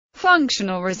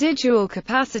Functional residual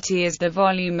capacity is the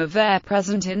volume of air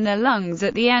present in the lungs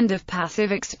at the end of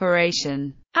passive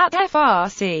expiration. At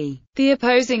FRC, the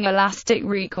opposing elastic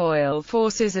recoil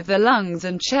forces of the lungs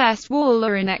and chest wall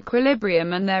are in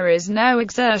equilibrium and there is no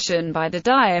exertion by the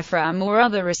diaphragm or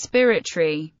other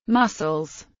respiratory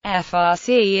muscles.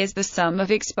 FRC is the sum of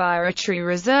expiratory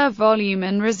reserve volume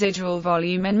and residual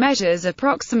volume and measures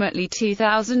approximately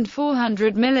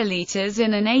 2,400 milliliters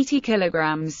in an 80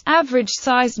 kilograms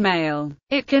average-sized male.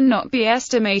 It cannot be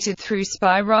estimated through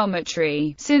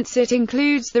spirometry, since it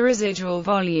includes the residual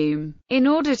volume. In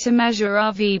order to measure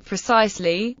RV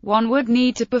precisely, one would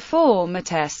need to perform a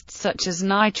test such as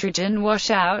nitrogen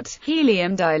washout,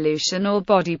 helium dilution or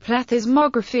body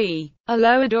plethysmography. A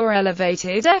lowered or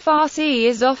elevated FRC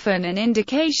is often an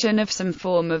indication of some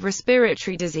form of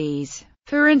respiratory disease.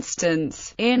 For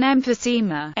instance, in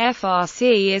emphysema,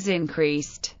 FRC is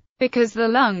increased because the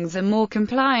lungs are more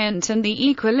compliant and the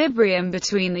equilibrium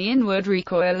between the inward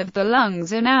recoil of the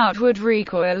lungs and outward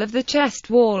recoil of the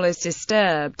chest wall is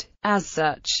disturbed. As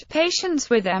such, patients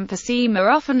with emphysema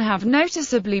often have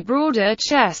noticeably broader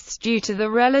chests due to the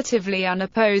relatively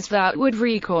unopposed outward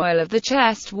recoil of the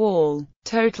chest wall.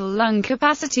 Total lung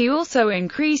capacity also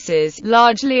increases,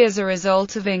 largely as a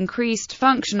result of increased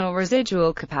functional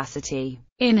residual capacity.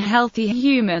 In healthy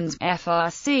humans,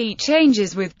 FRC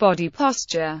changes with body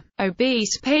posture.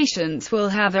 Obese patients will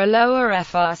have a lower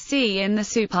FRC in the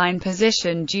supine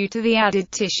position due to the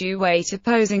added tissue weight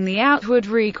opposing the outward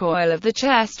recoil of the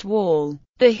chest wall.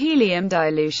 The helium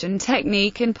dilution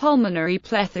technique and pulmonary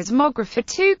plethysmography are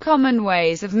two common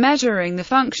ways of measuring the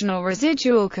functional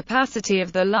residual capacity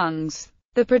of the lungs.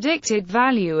 The predicted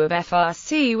value of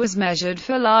FRC was measured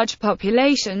for large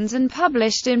populations and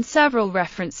published in several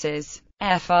references.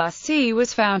 FRC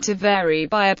was found to vary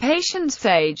by a patient's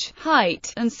age,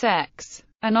 height, and sex.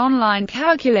 An online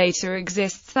calculator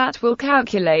exists that will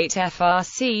calculate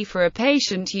FRC for a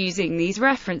patient using these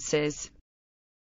references.